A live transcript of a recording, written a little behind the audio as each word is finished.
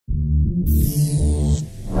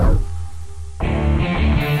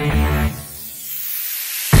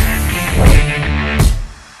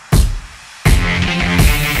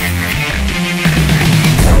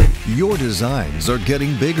designs are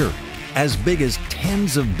getting bigger, as big as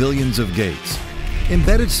tens of billions of gates.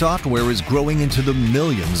 Embedded software is growing into the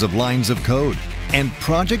millions of lines of code, and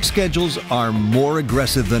project schedules are more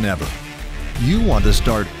aggressive than ever. You want to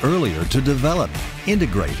start earlier to develop,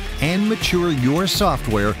 integrate, and mature your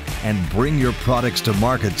software and bring your products to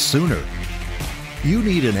market sooner. You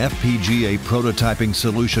need an FPGA prototyping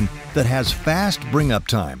solution that has fast bring-up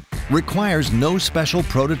time, requires no special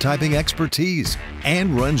prototyping expertise,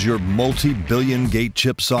 and runs your multi-billion gate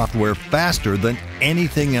chip software faster than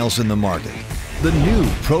anything else in the market. The new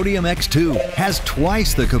Protium X2 has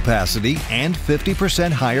twice the capacity and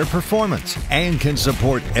 50% higher performance, and can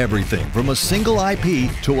support everything from a single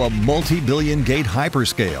IP to a multi-billion gate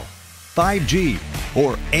hyperscale, 5G,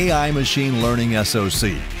 or AI machine learning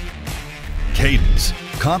SoC. Cadence,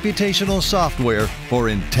 computational software for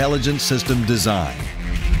intelligent system design.